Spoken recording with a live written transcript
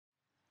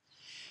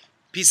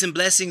Peace and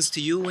blessings to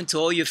you and to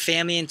all your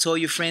family and to all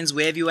your friends,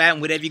 wherever you're at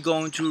and whatever you're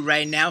going through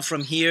right now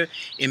from here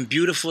in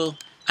beautiful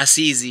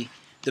Assisi.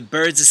 The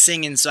birds are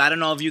singing, so I don't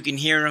know if you can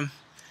hear them,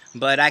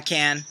 but I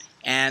can.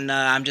 And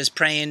I'm just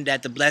praying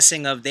that the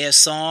blessing of their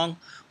song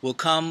will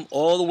come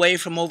all the way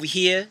from over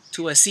here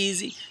to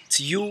Assisi,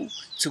 to you,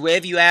 to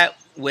wherever you're at,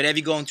 whatever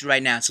you're going through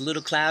right now. It's a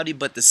little cloudy,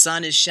 but the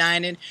sun is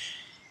shining.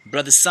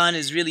 Brother Sun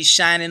is really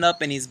shining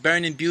up and he's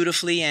burning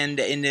beautifully, and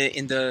in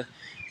the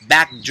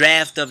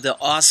backdraft of the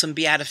awesome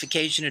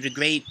beatification of the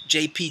great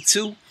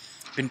JP2.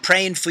 Been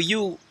praying for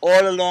you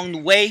all along the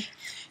way.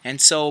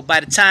 And so by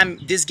the time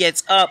this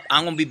gets up,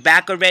 I'm going to be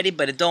back already,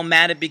 but it don't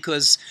matter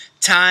because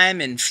time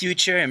and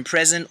future and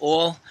present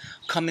all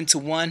come into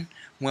one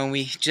when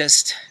we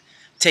just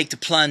take the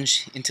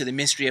plunge into the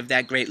mystery of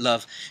that great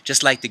love,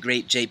 just like the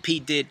great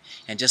JP did,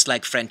 and just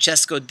like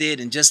Francesco did,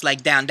 and just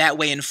like down that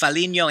way in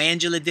Foligno,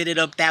 Angela did it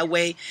up that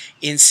way.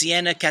 In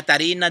Siena,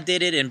 Catarina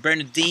did it, and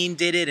Bernardine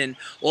did it, and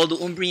all the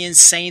Umbrian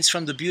saints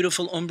from the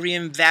beautiful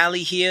Umbrian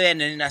Valley here,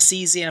 and in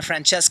Assisi and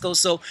Francesco.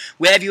 So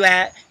wherever you're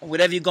at,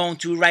 whatever you're going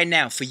through right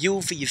now, for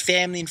you, for your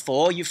family, and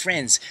for all your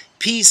friends,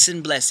 peace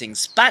and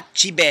blessings,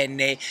 pace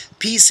bene,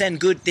 peace and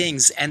good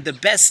things. And the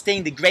best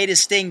thing, the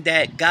greatest thing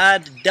that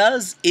God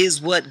does is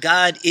what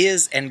God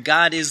is, and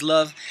God is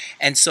love.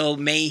 And so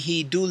may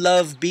He do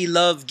love, be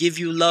love, give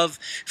you love,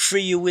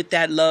 free you with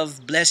that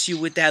love, bless you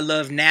with that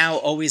love now,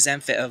 always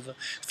and forever,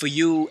 for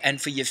you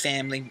and for your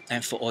family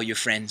and for all your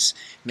friends.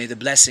 May the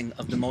blessing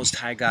of the Most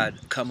High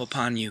God come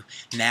upon you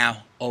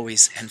now,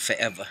 always and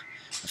forever.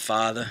 The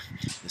Father,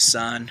 the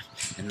Son,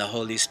 and the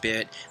Holy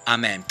Spirit.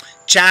 Amen.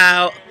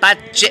 Ciao,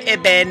 pace e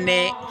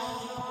bene.